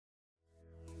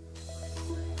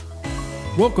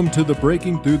Welcome to the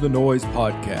Breaking Through the Noise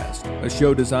podcast, a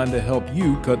show designed to help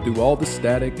you cut through all the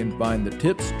static and find the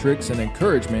tips, tricks, and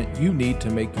encouragement you need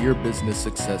to make your business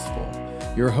successful.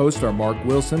 Your hosts are Mark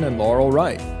Wilson and Laurel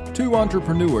Wright, two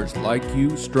entrepreneurs like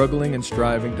you struggling and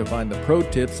striving to find the pro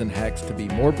tips and hacks to be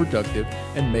more productive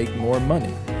and make more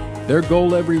money. Their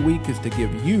goal every week is to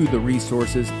give you the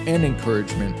resources and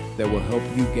encouragement that will help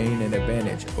you gain an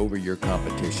advantage over your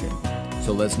competition.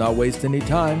 So let's not waste any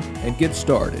time and get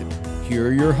started. Here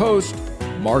are your hosts,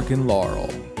 Mark and Laurel.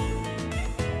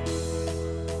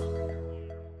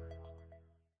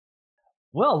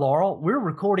 Well, Laurel, we're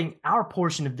recording our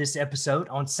portion of this episode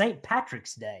on St.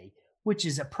 Patrick's Day, which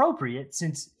is appropriate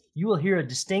since you will hear a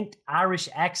distinct Irish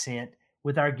accent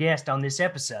with our guest on this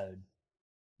episode.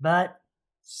 But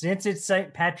since it's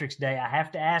St. Patrick's Day, I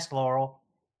have to ask, Laurel,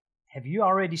 have you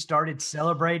already started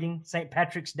celebrating St.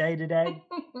 Patrick's Day today?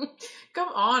 Come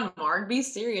on, Mark. Be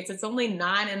serious. It's only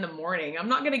 9 a.m. I'm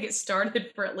not going to get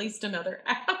started for at least another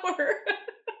hour.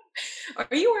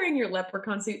 Are you wearing your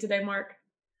leprechaun suit today, Mark?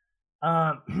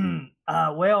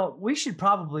 Well, we should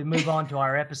probably move on to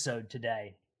our episode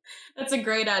today. That's a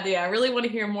great idea. I really want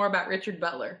to hear more about Richard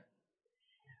Butler.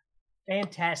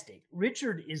 Fantastic.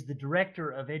 Richard is the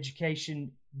Director of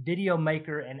Education, video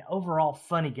maker, and overall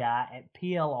funny guy at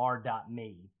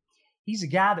PLR.me. He's a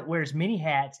guy that wears many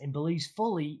hats and believes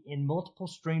fully in multiple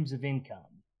streams of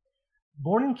income.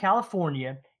 Born in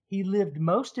California, he lived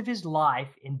most of his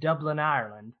life in Dublin,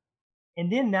 Ireland, and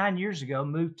then 9 years ago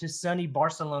moved to sunny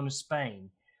Barcelona, Spain,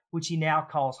 which he now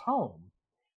calls home.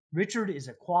 Richard is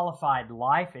a qualified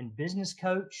life and business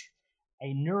coach,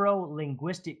 a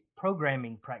neuro-linguistic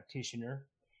programming practitioner,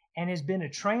 and has been a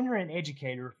trainer and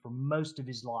educator for most of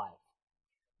his life.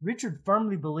 Richard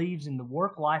firmly believes in the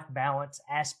work-life balance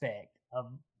aspect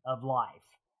of life.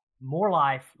 More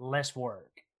life, less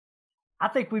work. I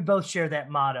think we both share that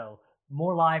motto,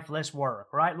 more life, less work.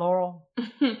 Right, Laurel?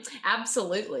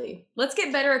 Absolutely. Let's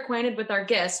get better acquainted with our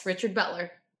guest, Richard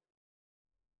Butler.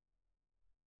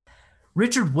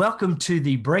 Richard, welcome to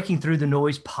the Breaking Through the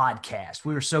Noise podcast.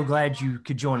 We are so glad you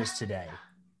could join us today.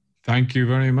 Thank you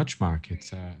very much, Mark.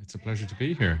 It's a pleasure to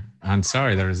be here. And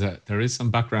sorry, there is some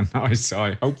background noise, so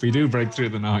I hope we do break through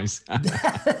the noise.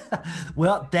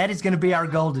 Well, that is going to be our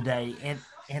goal today, and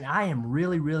I am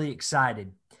really, really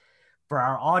excited for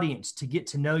our audience to get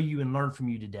to know you and learn from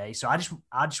you today. So I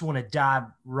just want to dive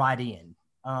right in.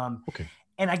 Okay.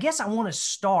 And I guess I want to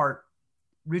start,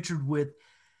 Richard, with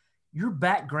your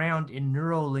background in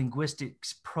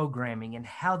neuro-linguistics programming and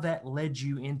how that led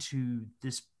you into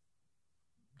this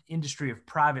industry of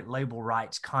private label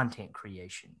rights content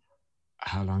creation.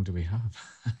 How long do we have?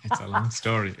 It's a long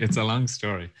story.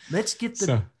 Let's get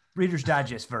the Reader's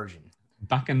Digest version.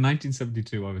 Back in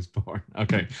 1972, I was born.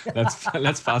 Okay,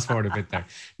 let's fast forward a bit there.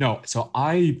 No, so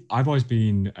I've always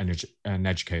been an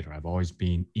educator. I've always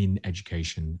been in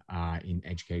education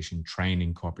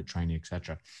training, corporate training,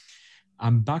 etc.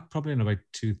 I'm back probably in about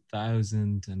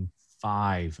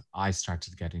 2005, I started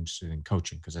to get interested in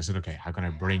coaching because I said, okay, how can I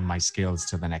bring my skills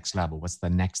to the next level? What's the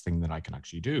next thing that I can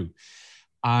actually do?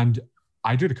 And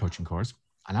I did a coaching course.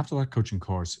 And after that coaching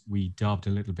course, we delved a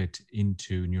little bit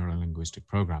into neuro-linguistic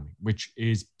programming, which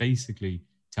is basically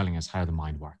telling us how the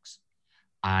mind works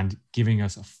and giving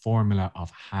us a formula of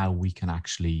how we can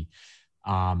actually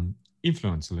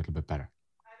influence a little bit better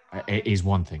is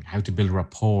one thing. How to build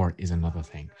rapport is another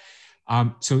thing.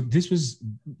 So this was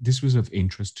of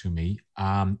interest to me.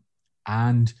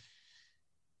 And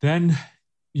then,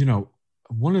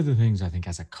 one of the things I think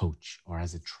as a coach or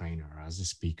as a trainer or as a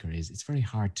speaker is it's very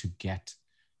hard to get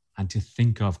and to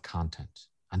think of content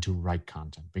and to write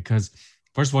content because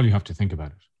first of all, you have to think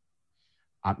about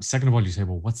it. Second of all, you say,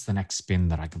 well, what's the next spin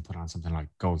that I can put on something like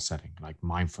goal setting, like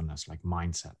mindfulness, like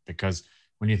mindset? Because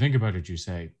when you think about it, you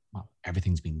say, well,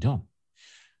 everything's been done.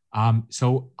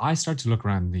 So I started to look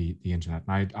around the internet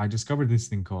and I discovered this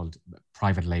thing called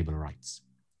private label rights.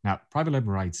 Now, private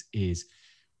label rights is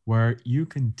where you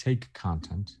can take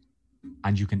content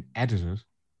and you can edit it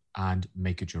and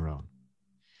make it your own.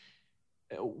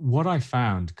 What I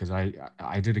found, because I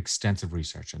did extensive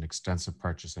research and extensive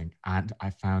purchasing, and I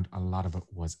found a lot of it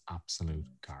was absolute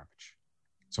garbage.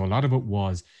 So a lot of it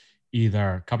was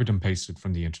either copied and pasted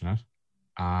from the internet,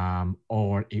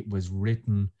 or it was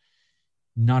written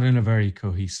not in a very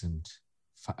coherent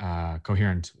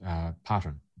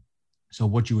pattern. So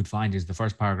what you would find is the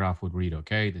first paragraph would read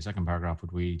okay, the second paragraph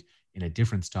would read in a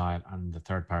different style, and the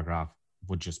third paragraph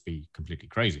would just be completely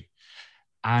crazy.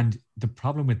 And the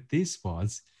problem with this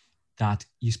was that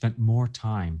you spent more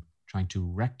time trying to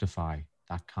rectify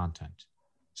that content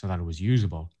so that it was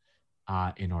usable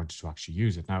in order to actually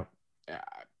use it. Now,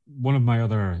 one of my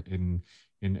other, in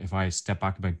if I step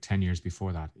back about 10 years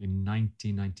before that, in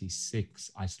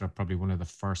 1996, I set up probably one of the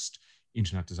first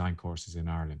internet design courses in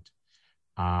Ireland,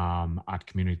 at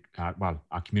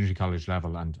community college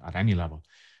level and at any level.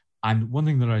 And one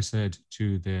thing that I said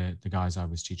to the guys I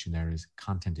was teaching there is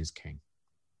content is king.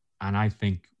 And I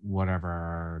think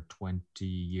whatever 20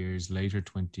 years later,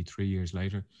 23 years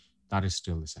later, that is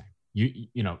still the same.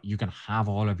 You know, you can have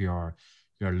all of your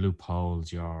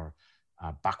loopholes, your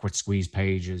backward squeeze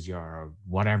pages, your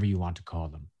whatever you want to call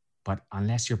them. But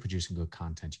unless you're producing good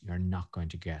content, you're not going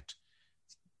to get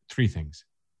three things: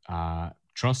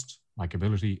 trust,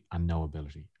 likability, and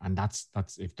knowability. And that's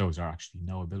if those are actually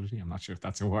knowability. I'm not sure if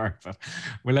that's a word, but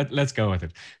well, let's go with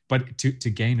it. But to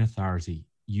gain authority,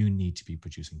 you need to be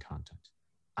producing content.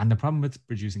 And the problem with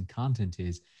producing content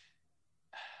is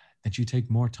that you take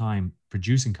more time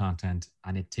producing content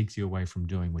and it takes you away from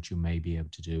doing what you may be able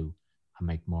to do and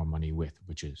make more money with,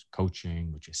 which is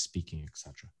coaching, which is speaking,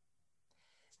 etc.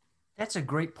 That's a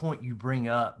great point you bring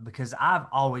up, because I've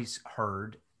always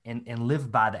heard and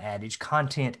lived by the adage,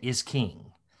 content is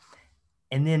king.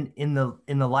 And then in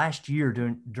the last year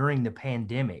during the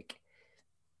pandemic,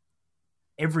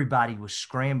 everybody was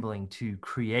scrambling to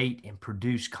create and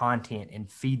produce content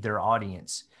and feed their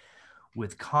audience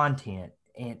with content.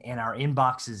 And our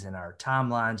inboxes and our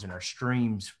timelines and our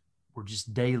streams were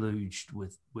just deluged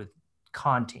with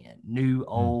content, new,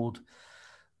 old,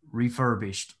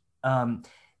 refurbished.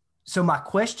 So my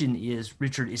question is,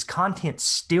 Richard, is content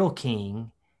still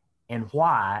king, and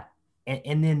why?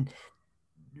 And then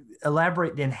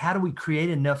elaborate then, how do we create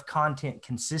enough content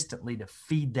consistently to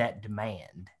feed that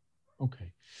demand?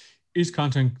 Okay. Is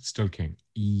content still king?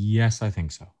 Yes, I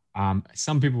think so.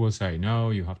 Some people will say,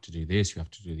 no, you have to do this, you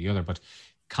have to do the other, but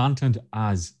content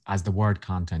as the word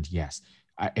content, yes.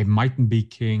 It mightn't be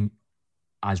king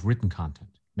as written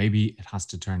content. Maybe it has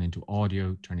to turn into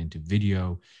audio, turn into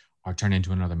video, or turn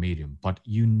into another medium, but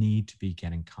you need to be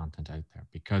getting content out there,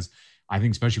 because I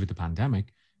think especially with the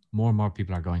pandemic, more and more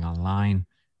people are going online,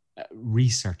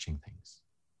 researching things.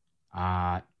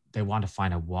 They want to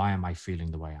find out, why am I feeling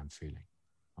the way I'm feeling?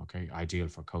 Okay, ideal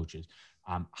for coaches.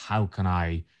 How can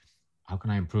I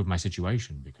improve my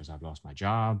situation because I've lost my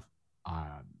job?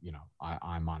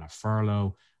 I'm on a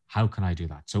furlough. How can I do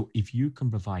that? So if you can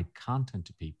provide content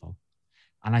to people,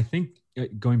 and I think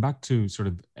going back to sort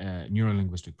of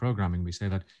neuro-linguistic programming, we say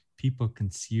that people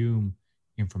consume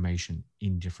information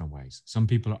in different ways. Some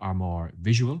people are more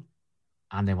visual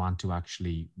and they want to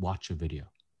actually watch a video.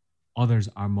 Others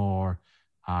are more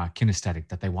kinesthetic,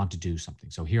 that they want to do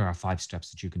something. So here are 5 steps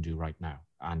that you can do right now,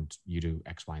 and you do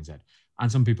X, Y, and Z.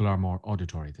 And some people are more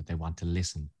auditory, that they want to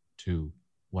listen to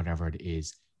whatever it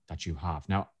is that you have.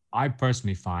 Now, I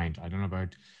personally find, I don't know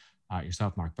about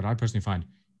yourself, Mark, but I personally find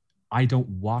I don't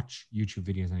watch YouTube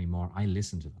videos anymore. I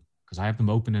listen to them because I have them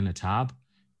open in a tab,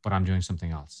 but I'm doing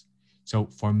something else. So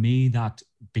for me, that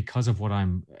because of what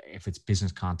if it's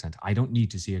business content, I don't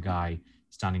need to see a guy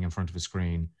standing in front of a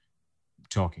screen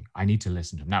talking. I need to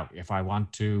listen to him. Now, if I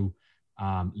want to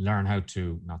learn how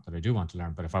to, not that I do want to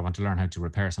learn, but if I want to learn how to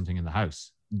repair something in the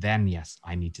house, then yes,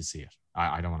 I need to see it.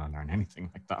 I don't want to learn anything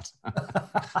like that.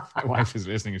 My wife is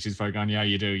listening and she's probably gone, yeah,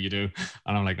 you do.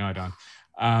 And I'm like, no, I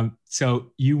don't.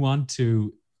 So you want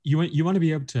to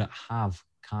be able to have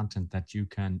content that you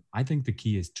can, I think the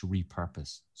key is to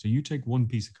repurpose. So you take one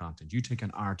piece of content, you take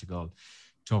an article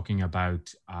talking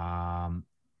about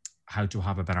how to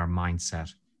have a better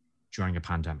mindset during a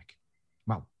pandemic.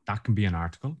 Well, that can be an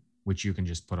article, which you can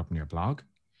just put up in your blog.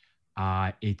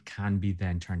 It can be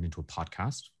then turned into a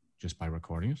podcast just by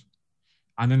recording it.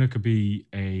 And then it could be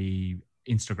a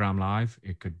Instagram live.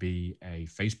 It could be a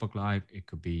Facebook live. It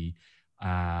could be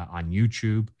on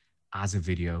YouTube as a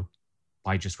video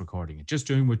by just recording it, just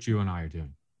doing what you and I are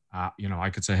doing. I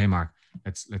could say, hey, Mark,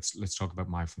 let's talk about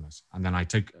mindfulness. And then I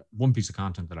take one piece of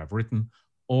content that I've written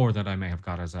or that I may have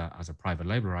got as a private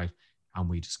label, right? And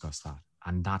we discuss that.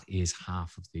 And that is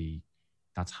half the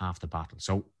battle.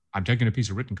 So I'm taking a piece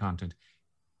of written content.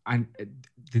 And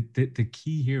the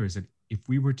key here is that if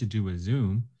we were to do a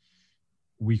Zoom,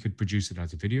 we could produce it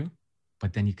as a video,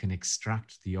 but then you can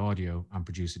extract the audio and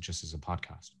produce it just as a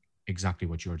podcast. Exactly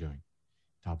what you're doing.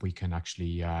 That we can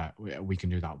actually, we can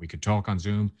do that. We could talk on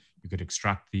Zoom. You could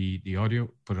extract the audio,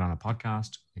 put it on a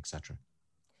podcast, etc.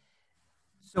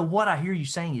 So what I hear you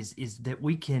saying is that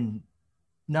we can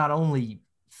not only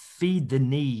feed the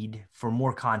need for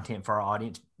more content for our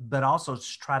audience, but also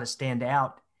try to stand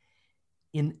out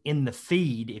in the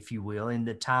feed, if you will, in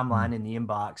the timeline, in the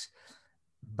inbox,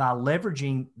 by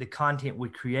leveraging the content we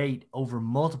create over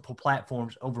multiple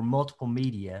platforms, over multiple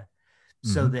media,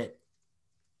 so that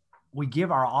we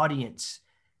give our audience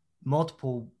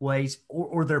multiple ways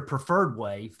or their preferred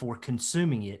way for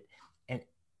consuming it, and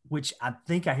which I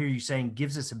think I hear you saying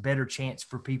gives us a better chance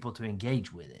for people to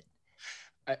engage with it.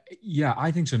 Yeah,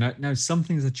 I think so. Now, some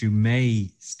things that you may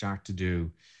start to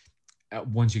do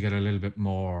once you get a little bit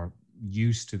more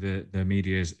used to the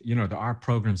media is, there are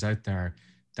programs out there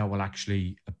that will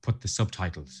actually put the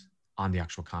subtitles on the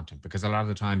actual content, because a lot of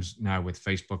the times now with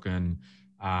Facebook and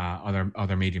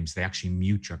other mediums, they actually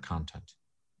mute your content,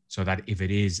 so that if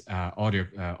it is audio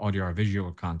or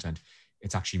visual content,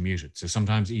 it's actually muted. So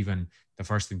sometimes even the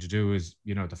first thing to do is,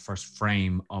 the first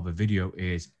frame of a video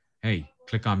is, hey,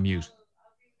 click on mute,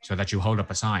 so that you hold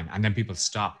up a sign, and then people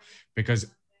stop, because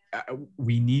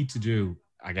we need to do,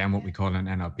 again, what we call an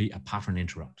NLP, a pattern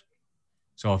interrupt.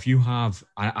 So if you have,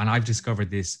 and I've discovered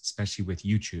this, especially with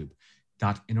YouTube,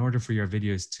 that in order for your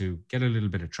videos to get a little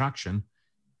bit of traction,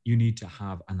 you need to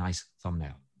have a nice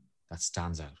thumbnail that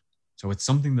stands out. So it's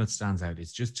something that stands out.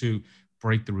 It's just to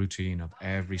break the routine of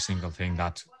every single thing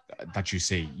that you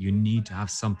see. You need to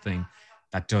have something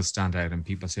that does stand out, and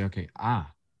people say, okay,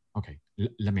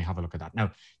 let me have a look at that.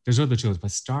 Now, there's other tools,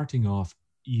 but starting off,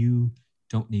 you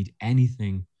don't need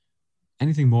anything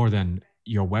more than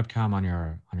your webcam on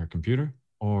your computer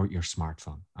or your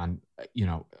smartphone. And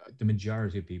the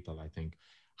majority of people, I think,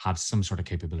 have some sort of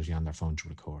capability on their phone to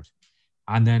record.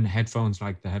 And then headphones,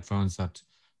 like the headphones that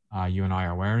you and I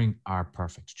are wearing, are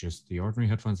perfect. Just the ordinary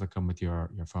headphones that come with your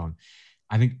phone.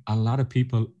 I think a lot of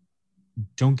people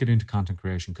don't get into content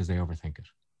creation because they overthink it,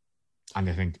 and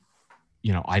they think,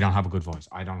 I don't have a good voice.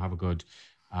 I don't have a good,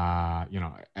 I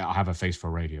have a face for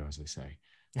radio, as they say.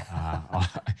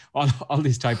 All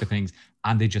these type of things,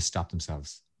 and they just stop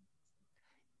themselves.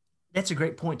 That's a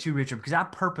great point too, Richard, because I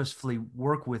purposefully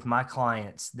work with my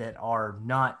clients that are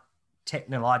not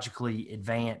technologically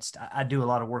advanced. I do a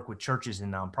lot of work with churches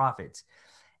and nonprofits,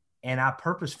 and I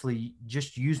purposefully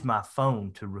just use my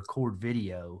phone to record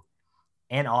video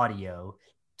and audio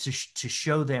to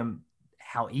show them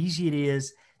how easy it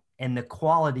is and the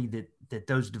quality that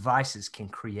those devices can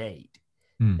create.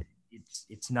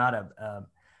 It's not a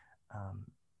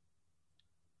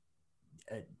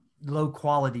low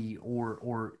quality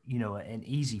or an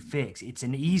easy fix. It's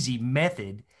an easy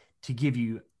method to give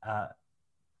you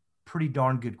pretty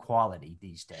darn good quality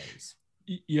these days.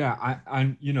 Yeah,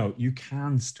 and you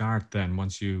can start then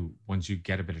once you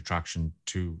get a bit of traction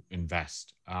to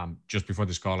invest. Just before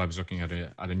this call, I was looking at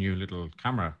a new little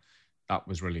camera that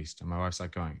was released, and my wife's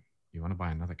like going, "You want to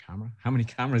buy another camera? How many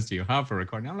cameras do you have for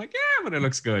recording?" I'm like, "Yeah, but it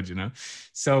looks good,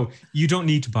 So you don't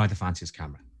need to buy the fanciest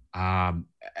camera.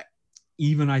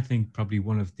 Even I think probably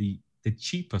one of the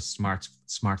cheapest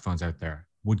smartphones out there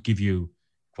would give you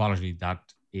quality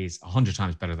that is 100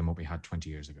 times better than what we had 20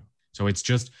 years ago. So it's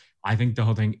just, I think the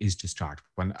whole thing is to start.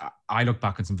 When I look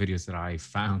back on some videos that I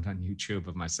found on YouTube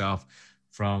of myself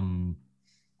from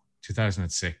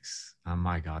 2006, and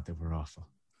my God, they were awful.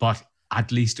 But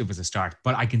at least it was a start.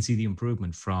 But I can see the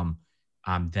improvement from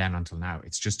then until now.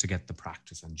 It's just to get the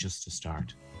practice and just to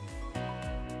start.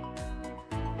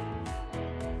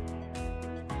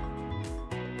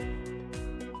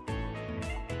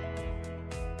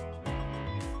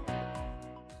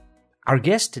 Our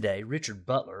guest today, Richard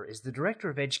Butler, is the Director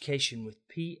of Education with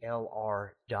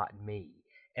PLR.me,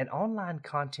 an online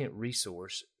content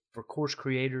resource for course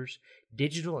creators,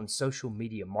 digital and social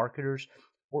media marketers,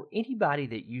 or anybody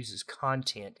that uses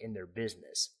content in their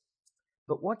business.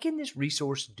 But what can this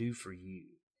resource do for you?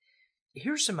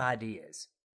 Here's some ideas.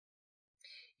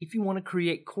 If you want to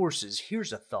create courses,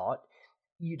 here's a thought.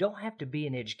 You don't have to be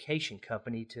an education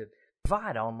company to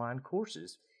provide online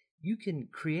courses. You can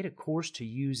create a course to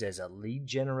use as a lead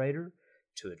generator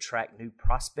to attract new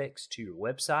prospects to your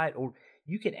website, or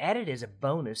you can add it as a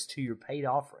bonus to your paid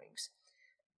offerings.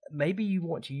 Maybe you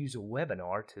want to use a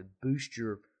webinar to boost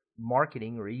your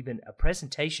marketing or even a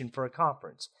presentation for a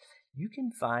conference. You can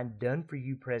find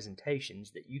done-for-you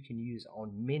presentations that you can use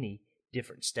on many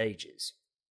different stages.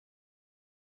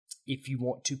 If you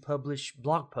want to publish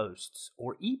blog posts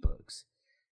or ebooks,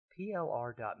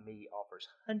 PLR.me offers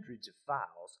hundreds of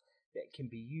files that can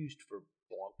be used for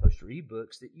blog posts or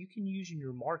ebooks that you can use in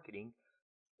your marketing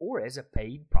or as a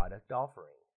paid product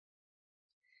offering.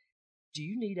 Do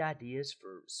you need ideas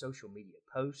for social media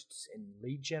posts and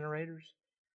lead generators?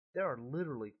 There are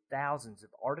literally thousands of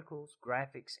articles,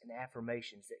 graphics, and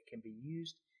affirmations that can be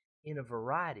used in a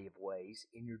variety of ways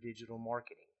in your digital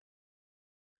marketing.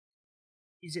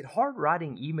 Is it hard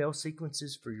writing email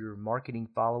sequences for your marketing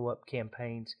follow-up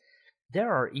campaigns?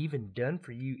 There are even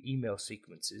done-for-you email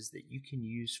sequences that you can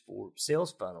use for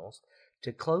sales funnels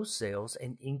to close sales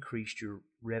and increase your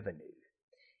revenue.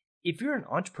 If you're an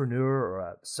entrepreneur or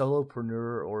a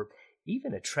solopreneur or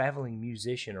even a traveling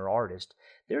musician or artist,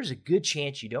 there's a good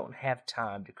chance you don't have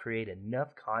time to create enough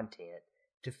content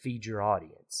to feed your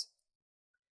audience.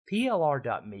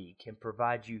 PLR.me can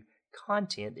provide you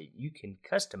content that you can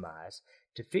customize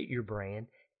to fit your brand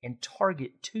and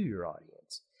target to your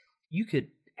audience. You could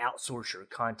outsource your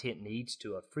content needs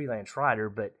to a freelance writer,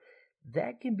 but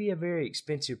that can be a very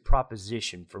expensive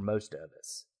proposition for most of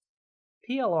us.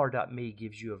 PLR.me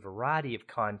gives you a variety of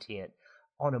content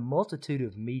on a multitude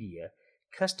of media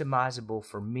customizable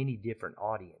for many different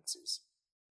audiences.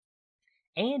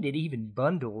 And it even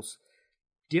bundles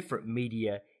different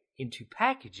media into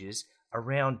packages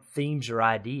around themes or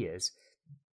ideas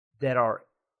that are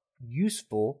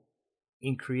useful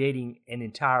in creating an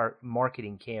entire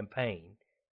marketing campaign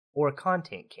or a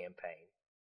content campaign.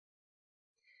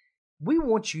 We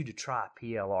want you to try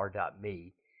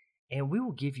PLR.me, and we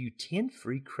will give you 10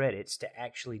 free credits to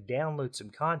actually download some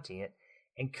content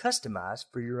and customize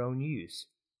for your own use.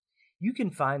 You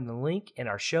can find the link in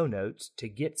our show notes to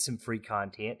get some free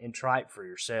content and try it for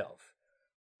yourself.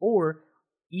 Or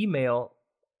email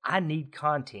I need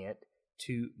content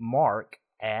to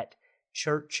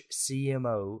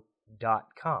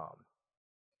mark@churchcmo.com.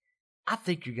 I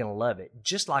think you're going to love it,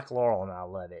 just like Laurel and I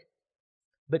love it.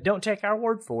 But don't take our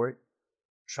word for it.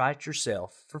 Try it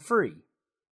yourself for free.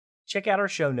 Check out our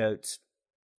show notes.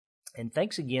 And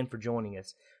thanks again for joining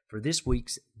us for this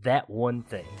week's That One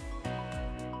Thing.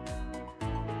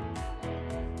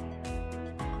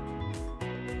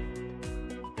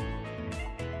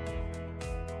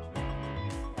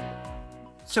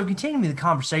 So continuing the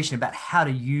conversation about how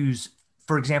to use,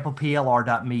 for example,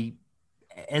 PLR.me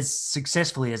as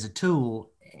successfully as a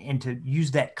tool and to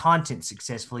use that content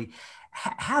successfully,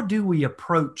 how do we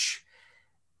approach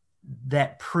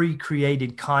that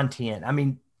pre-created content? I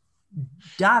mean,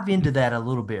 dive into that a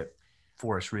little bit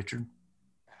for us, Richard.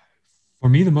 For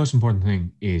me, the most important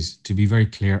thing is to be very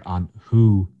clear on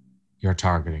who you're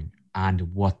targeting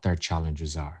and what their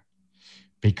challenges are.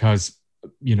 Because,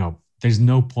 there's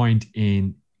no point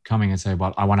in coming and say,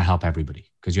 well, I want to help everybody,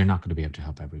 because you're not going to be able to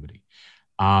help everybody.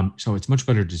 So it's much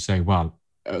better to say, well,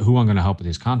 who I'm going to help with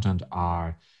this content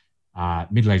are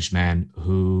middle-aged men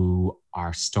who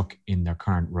are stuck in their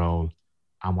current role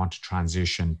and want to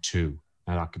transition to.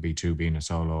 Now, that could be to being a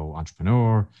solo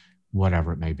entrepreneur,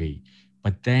 whatever it may be.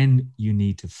 But then you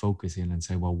need to focus in and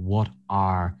say, well, what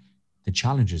are the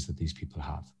challenges that these people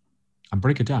have? And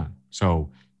break it down.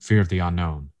 So fear of the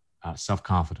unknown,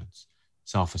 self-confidence,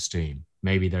 self-esteem.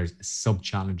 Maybe there's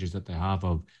sub-challenges that they have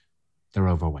of they're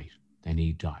overweight, they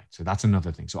need diet. So that's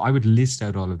another thing. So I would list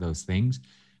out all of those things,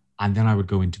 and then I would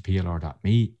go into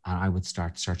PLR.me and I would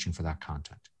start searching for that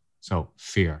content. So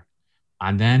fear.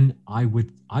 And then I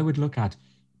would look at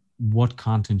what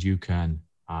content you can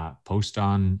post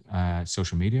on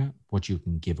social media, what you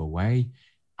can give away,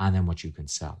 and then what you can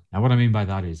sell. Now, what I mean by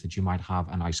that is that you might have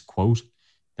a nice quote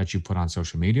that you put on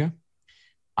social media.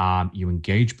 You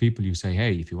engage people. You say,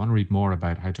 hey, if you want to read more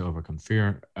about how to overcome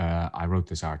fear, I wrote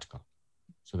this article.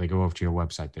 So they go over to your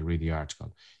website, they read the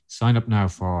article. Sign up now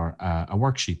for a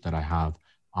worksheet that I have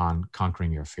on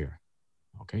conquering your fear.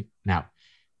 Okay. Now,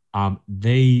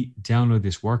 they download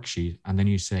this worksheet, and then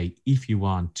you say, if you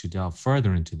want to delve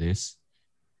further into this,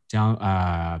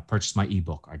 purchase my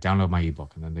ebook or download my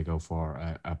ebook, and then they go for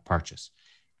a purchase.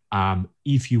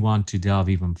 If you want to delve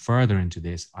even further into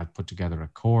this, I've put together a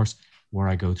course where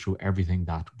I go through everything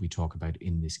that we talk about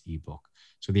in this ebook.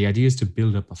 So the idea is to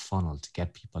build up a funnel to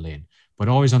get people in, but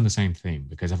always on the same theme.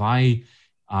 Because if I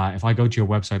go to your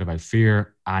website about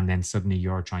fear and then suddenly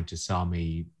you're trying to sell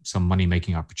me some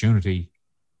money-making opportunity,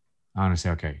 I'm going to say,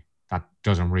 okay, that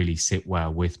doesn't really sit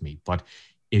well with me. But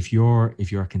if you're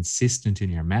consistent in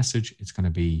your message, it's going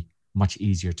to be much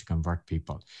easier to convert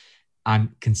people.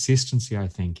 And consistency, I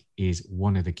think, is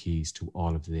one of the keys to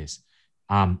all of this.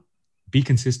 Be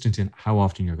consistent in how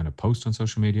often you're going to post on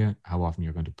social media, how often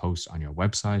you're going to post on your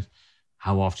website,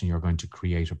 how often you're going to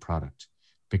create a product.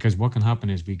 Because what can happen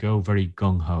is we go very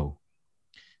gung-ho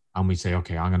and we say,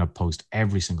 okay, I'm going to post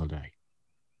every single day.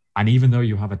 And even though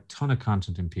you have a ton of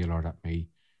content in PLR.me,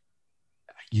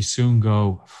 you soon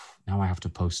go, now I have to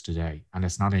post today, and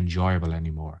it's not enjoyable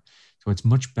anymore. So it's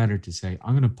much better to say,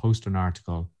 I'm going to post an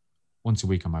article once a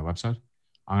week on my website.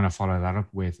 I'm going to follow that up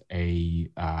with a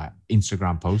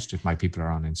Instagram post if my people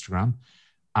are on Instagram,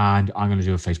 and I'm going to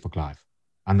do a Facebook Live,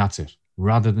 and that's it.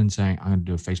 Rather than saying I'm going to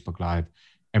do a Facebook Live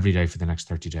every day for the next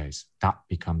 30 days, that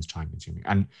becomes time consuming.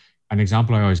 And an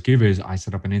example I always give is I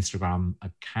set up an Instagram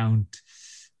account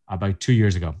about 2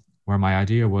 years ago, where my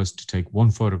idea was to take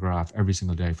one photograph every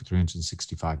single day for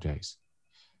 365 days.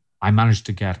 I managed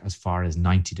to get as far as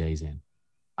 90 days in.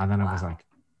 And then I was like,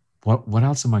 what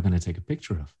else am I going to take a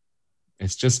picture of?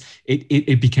 It's just,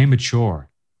 it became a chore.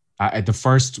 The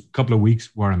first couple of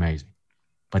weeks were amazing,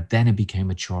 but then it became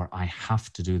a chore. I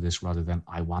have to do this rather than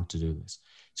I want to do this.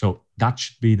 So that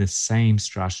should be the same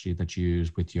strategy that you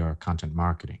use with your content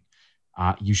marketing.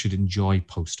 You should enjoy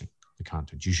posting the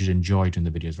content. You should enjoy doing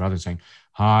the videos rather than saying,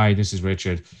 hi, this is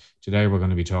Richard. Today we're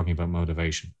going to be talking about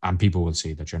motivation. And people will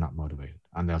see that you're not motivated,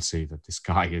 and they'll see that this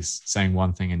guy is saying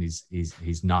one thing and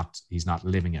he's not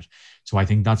living it. So I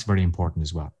think that's very important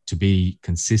as well, to be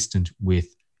consistent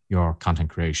with your content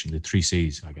creation. The 3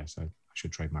 C's, I guess I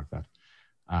should trademark that.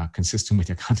 Consistent with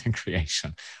your content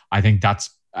creation. I think that's,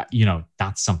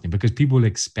 that's something, because people will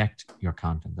expect your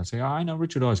content. They'll say, oh, I know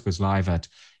Richard always goes live at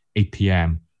 8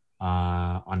 p.m.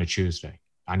 On a Tuesday,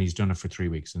 and he's done it for 3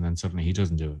 weeks, and then suddenly he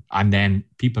doesn't do it. And then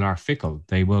people are fickle.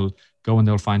 They will go and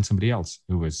they'll find somebody else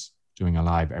who is doing a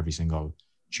live every single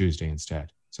Tuesday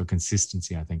instead. So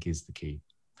consistency, I think, is the key.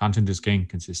 Content is king.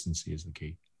 Consistency is the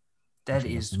key. That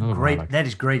is great. That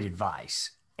is great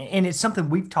advice. And it's something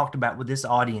we've talked about with this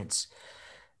audience,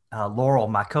 Laurel,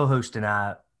 my co-host, and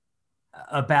I,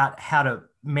 about how to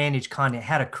manage content,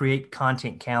 how to create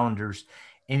content calendars.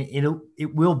 And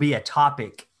it will be a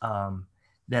topic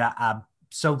that I'm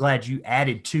so glad you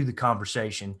added to the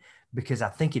conversation, because I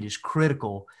think it is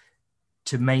critical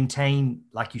to maintain,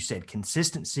 like you said,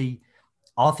 consistency,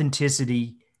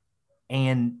 authenticity,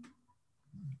 and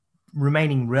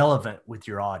remaining relevant with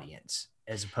your audience,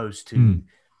 as opposed to,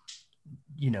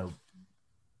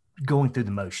 going through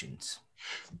the motions.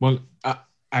 Well,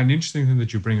 an interesting thing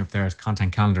that you bring up there is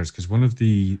content calendars, because one of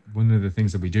the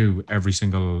things that we do every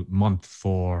single month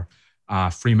for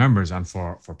free members and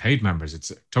for paid members,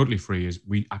 it's totally free, is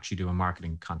we actually do a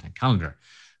marketing content calendar,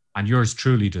 and yours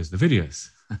truly does the videos.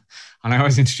 And I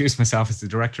always introduce myself as the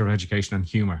Director of Education and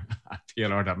Humor at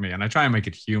PLR.me, and I try and make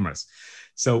it humorous.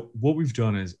 So what we've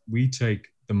done is we take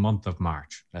the month of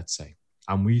March, let's say,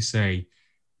 and we say,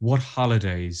 what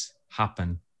holidays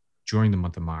happen during the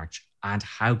month of March, and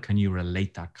how can you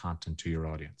relate that content to your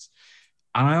audience?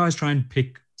 And I always try and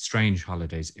pick strange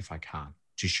holidays if I can,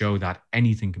 to show that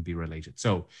anything can be related.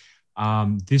 So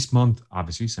this month,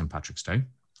 obviously, St. Patrick's Day.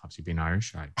 Obviously, being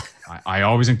Irish, I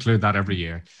always include that every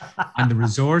year. And the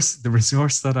resource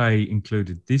that I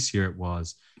included this year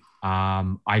was,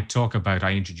 I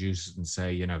introduce it and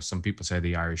say, some people say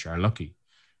the Irish are lucky.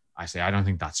 I say, I don't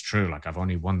think that's true. Like, I've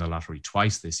only won the lottery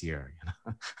twice this year,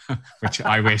 which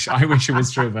I wish it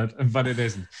was true, but it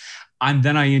isn't. And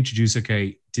then I introduce,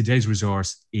 okay, today's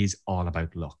resource is all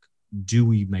about luck. Do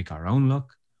we make our own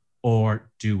luck, or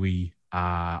do we,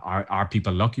 are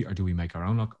people lucky, or do we make our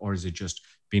own luck? Or is it just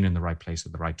being in the right place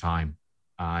at the right time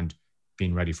and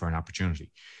being ready for an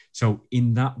opportunity? So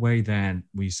in that way, then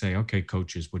we say, okay,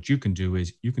 coaches, what you can do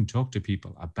is you can talk to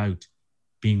people about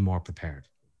being more prepared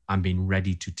and being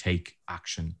ready to take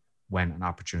action when an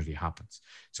opportunity happens.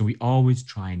 So we always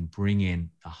try and bring in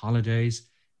the holidays.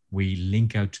 We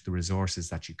link out to the resources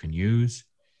that you can use,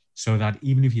 so that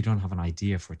even if you don't have an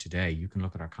idea for today, you can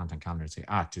look at our content calendar and say,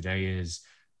 today is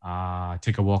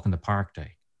take a walk in the park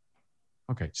day.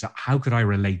 Okay, so how could I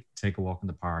relate take a walk in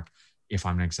the park if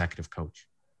I'm an executive coach?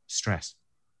 Stress.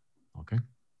 Okay.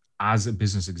 As a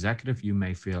business executive, you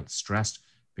may feel stressed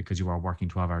because you are working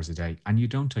 12 hours a day and you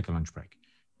don't take a lunch break.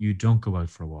 You don't go out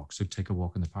for a walk. So take a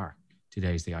walk in the park.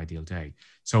 Today is the ideal day.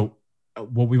 So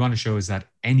what we want to show is that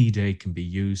any day can be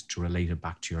used to relate it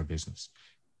back to your business.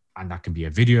 And that can be a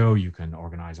video. You can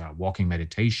organize a walking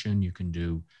meditation. You can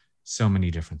do so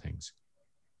many different things.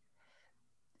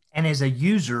 And as a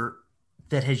user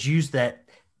that has used that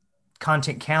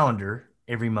content calendar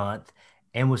every month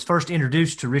and was first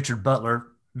introduced to Richard Butler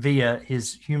via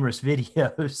his humorous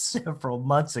videos several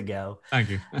months ago. Thank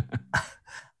you.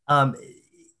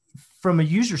 From a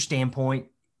user standpoint,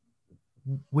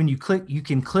 when you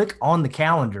can click on the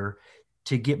calendar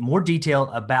to get more detail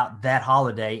about that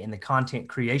holiday and the content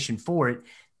creation for it.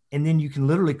 And then you can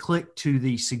literally click to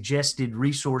the suggested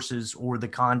resources or the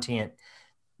content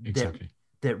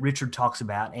that Richard talks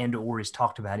about and or is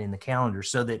talked about in the calendar,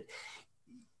 so that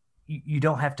you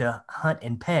don't have to hunt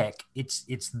and peck.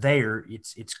 It's there.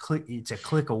 It's a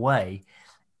click away,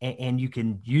 and you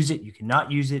can use it. You can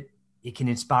not use it. It can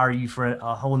inspire you for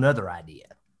a whole nother idea.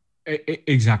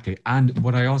 Exactly. And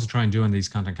what I also try and do in these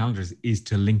content calendars is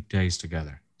to link days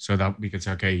together, so that we could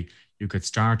say, okay, you could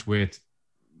start with,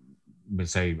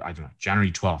 let's say, I don't know,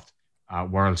 January 12th,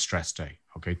 World Stress Day.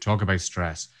 Okay. Talk about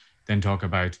stress, then talk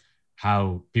about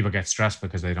how people get stressed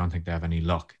because they don't think they have any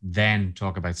luck. Then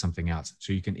talk about something else.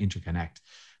 So you can interconnect.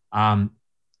 And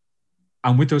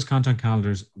with those content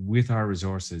calendars, with our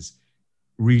resources,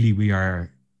 really we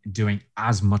are doing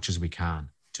as much as we can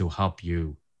to help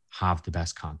you have the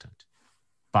best content.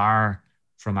 Bar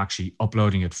from actually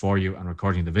uploading it for you and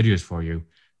recording the videos for you,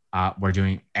 we're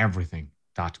doing everything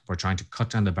that we're trying to cut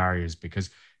down the barriers, because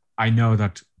I know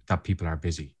that people are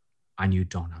busy and you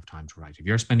don't have time to write. If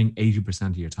you're spending 80%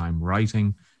 of your time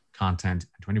writing content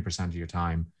and 20% of your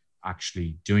time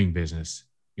actually doing business,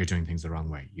 you're doing things the wrong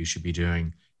way. You should be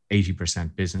doing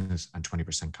 80% business and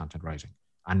 20% content writing.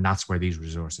 And that's where these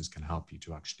resources can help you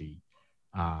to actually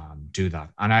do that.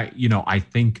 And I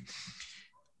think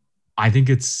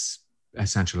it's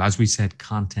essential. As we said,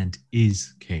 content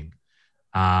is king.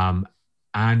 And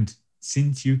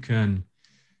since you can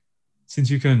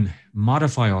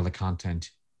modify all the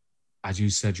content, as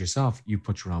you said yourself, you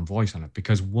put your own voice on it.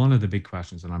 Because one of the big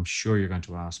questions, and I'm sure you're going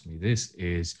to ask me this,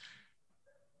 is,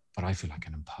 but I feel like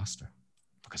an imposter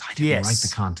because I didn't write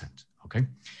the content. Okay.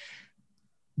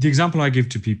 The example I give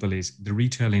to people is the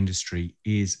retail industry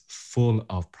is full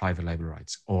of private label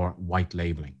rights or white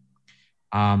labeling.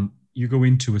 You go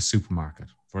into a supermarket,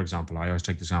 for example. I always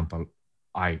take the example.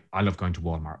 I love going to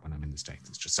Walmart when I'm in the States.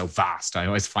 It's just so vast. I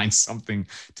always find something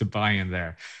to buy in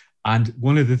there. And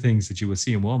one of the things that you will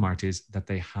see in Walmart is that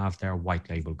they have their white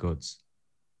label goods.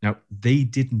 Now, they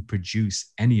didn't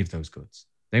produce any of those goods.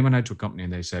 They went out to a company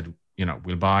and they said,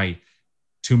 we'll buy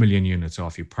 2 million units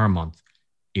off you per month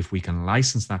if we can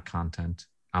license that content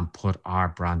and put our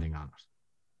branding on it.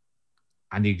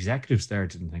 And the executives there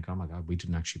didn't think, oh my God, we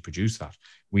didn't actually produce that.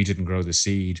 We didn't grow the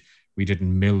seed. We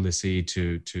didn't mill the seed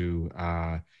to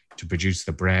produce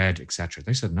the bread, etc.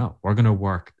 They said, no, we're going to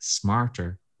work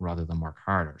smarter rather than work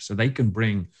harder. So they can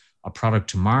bring a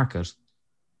product to market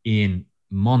in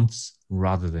months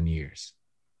rather than years.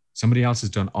 Somebody else has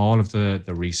done all of the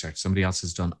research. Somebody else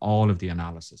has done all of the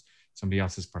analysis. Somebody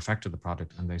else has perfected the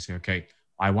product. And they say, okay,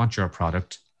 I want your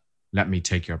product. Let me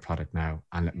take your product now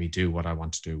and let me do what I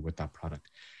want to do with that product.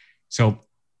 So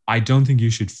I don't think you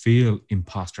should feel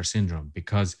imposter syndrome,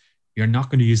 because you're not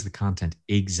going to use the content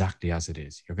exactly as it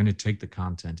is. You're going to take the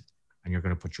content and you're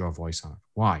going to put your voice on it.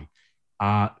 Why?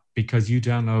 Because you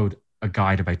download a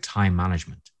guide about time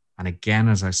management. And again,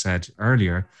 as I said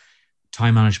earlier,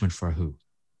 time management for who?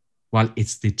 Well,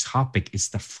 it's the topic, it's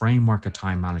the framework of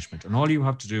time management. And all you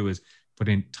have to do is put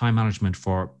in time management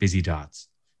for busy dads,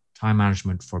 time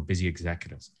management for busy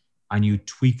executives, and you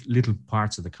tweak little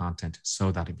parts of the content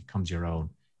so that it becomes your own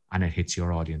and it hits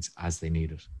your audience as they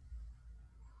need it.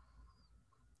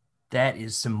 That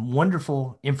is some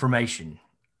wonderful information.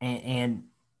 And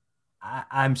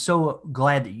I'm so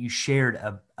glad that you shared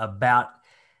about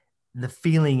the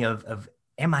feeling of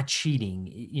am I cheating?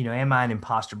 Am I an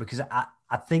imposter? Because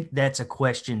I think that's a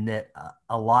question that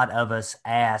a lot of us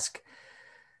ask,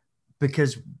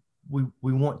 because we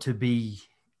want to be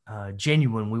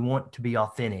genuine. We want to be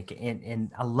authentic.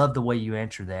 And I love the way you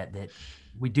answer that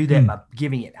we do that by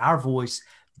giving it our voice,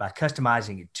 by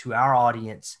customizing it to our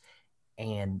audience,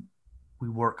 and we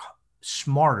work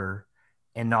smarter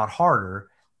and not harder.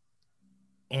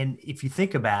 And if you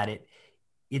think about it,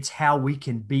 it's how we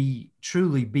can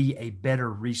truly be a better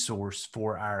resource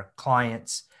for our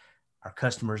clients, our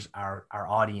customers, our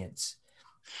audience.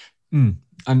 And,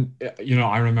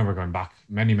 I remember going back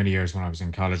many, many years when I was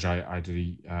in college, I did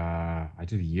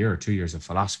a year or 2 years of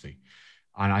philosophy.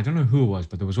 And I don't know who it was,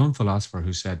 but there was one philosopher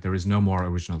who said there is no more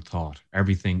original thought.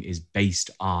 Everything is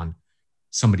based on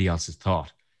somebody else's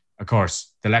thought. Of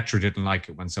course, the lecturer didn't like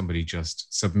it when somebody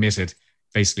just submitted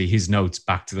basically his notes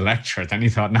back to the lecturer. Then he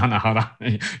thought, no,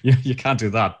 you can't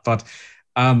do that. But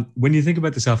when you think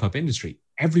about the self-help industry,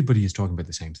 everybody is talking about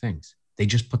the same things. They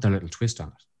just put their little twist on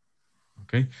it.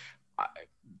 Okay.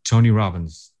 Tony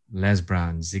Robbins, Les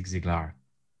Brown, Zig Ziglar,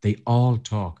 they all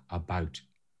talk about,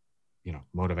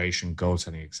 motivation, goal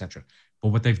setting, etc. But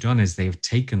what they've done is they've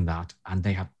taken that and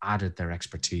they have added their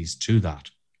expertise to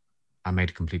that and made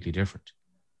it completely different.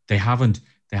 They haven't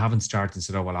started and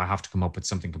said, oh, well, I have to come up with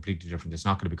something completely different. It's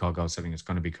not going to be called goal setting. It's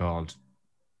going to be called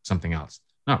something else.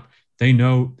 No, they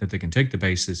know that they can take the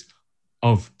basis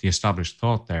of the established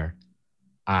thought there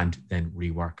and then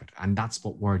rework it. And that's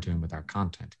what we're doing with our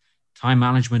content. Time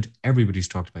management, everybody's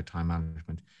talked about time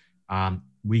management.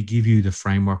 We give you the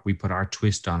framework, we put our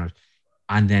twist on it,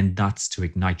 and then that's to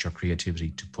ignite your creativity,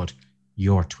 to put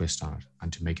your twist on it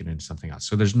and to make it into something else.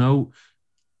 So there's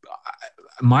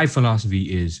my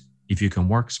philosophy is, if you can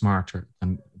work smarter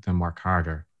than work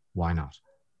harder, why not?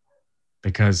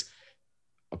 Because,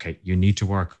 okay, you need to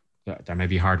work, there may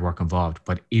be hard work involved,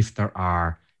 but if there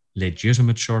are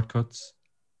legitimate shortcuts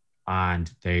and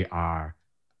they are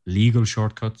legal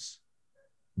shortcuts,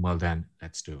 well then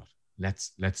let's do it.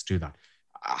 Let's do that.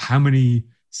 How many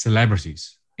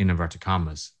celebrities, in inverted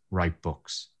commas, write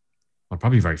books? Well,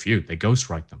 probably very few. They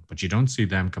ghostwrite them, but you don't see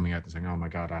them coming out and saying, oh my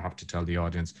God, I have to tell the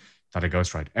audience that I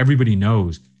ghostwrite. Everybody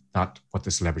knows that what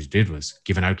the celebrity did was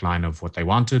give an outline of what they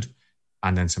wanted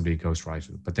and then somebody ghostwrited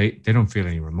it, but they don't feel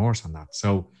any remorse on that.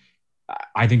 So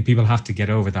I think people have to get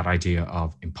over that idea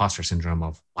of imposter syndrome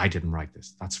of, I didn't write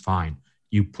this. That's fine.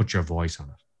 You put your voice on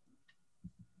it.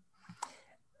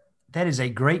 That is a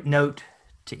great note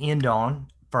to end on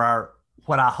for our,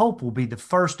 what I hope will be the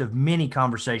first of many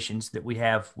conversations that we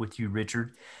have with you,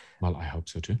 Richard. Well, I hope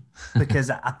so too. Because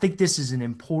I think this is an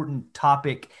important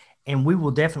topic, and we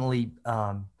will definitely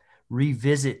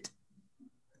revisit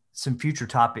some future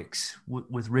topics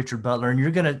with Richard Butler. And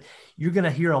you're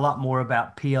gonna hear a lot more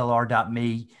about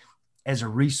PLR.me as a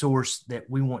resource that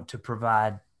we want to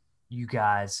provide you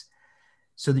guys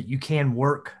so that you can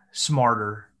work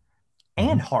smarter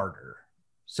and harder,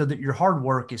 so that your hard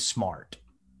work is smart.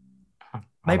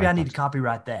 Maybe I need to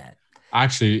copyright that.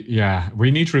 Actually, yeah, we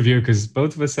need to review, because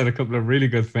both of us said a couple of really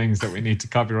good things that we need to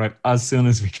copyright as soon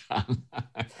as we can.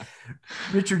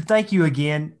 Richard, thank you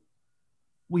again.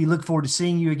 We look forward to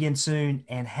seeing you again soon,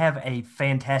 and have a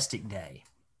fantastic day.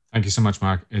 Thank you so much,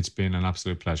 Mark. It's been an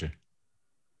absolute pleasure.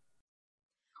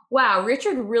 Wow,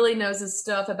 Richard really knows his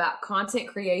stuff about content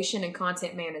creation and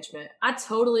content management. I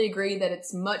totally agree that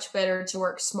it's much better to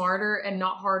work smarter and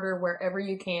not harder wherever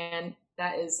you can.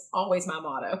 That is always my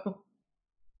motto.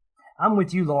 I'm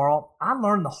with you, Laurel. I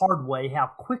learned the hard way how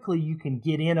quickly you can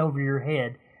get in over your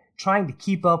head trying to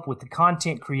keep up with the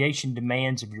content creation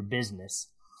demands of your business.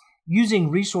 Using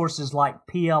resources like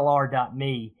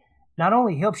PLR.me not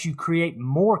only helps you create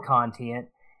more content,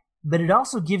 but it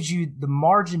also gives you the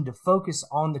margin to focus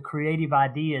on the creative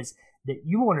ideas that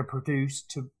you want to produce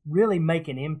to really make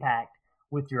an impact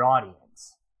with your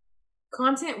audience.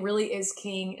 Content really is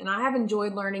king, and I have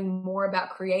enjoyed learning more about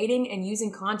creating and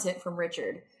using content from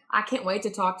Richard. I can't wait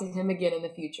to talk to him again in the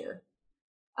future.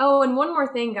 Oh, and one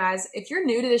more thing, guys. If you're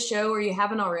new to the show or you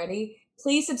haven't already,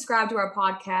 please subscribe to our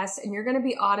podcast, and you're going to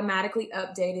be automatically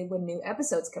updated when new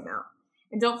episodes come out.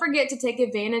 And don't forget to take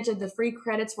advantage of the free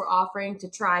credits we're offering to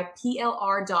try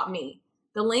PLR.me.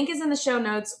 The link is in the show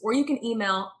notes, or you can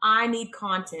email I need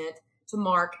content to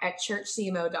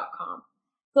mark@churchcmo.com.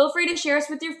 Feel free to share us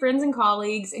with your friends and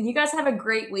colleagues, and you guys have a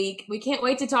great week. We can't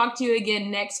wait to talk to you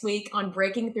again next week on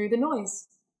Breaking Through the Noise.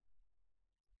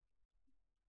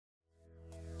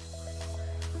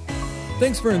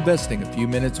 Thanks for investing a few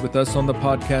minutes with us on the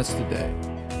podcast today.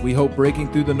 We hope Breaking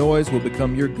Through the Noise will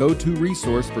become your go-to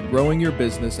resource for growing your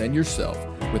business and yourself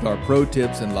with our pro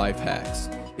tips and life hacks.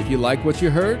 If you like what you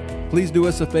heard, please do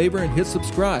us a favor and hit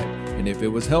subscribe. And if it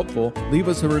was helpful, leave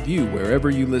us a review wherever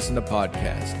you listen to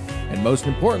podcasts. And most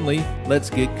importantly, let's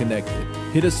get connected.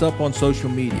 Hit us up on social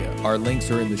media. Our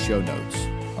links are in the show notes.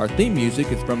 Our theme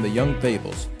music is from the Young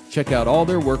Fables. Check out all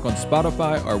their work on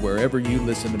Spotify or wherever you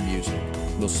listen to music.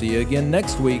 We'll see you again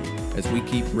next week as we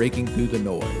keep breaking through the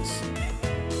noise.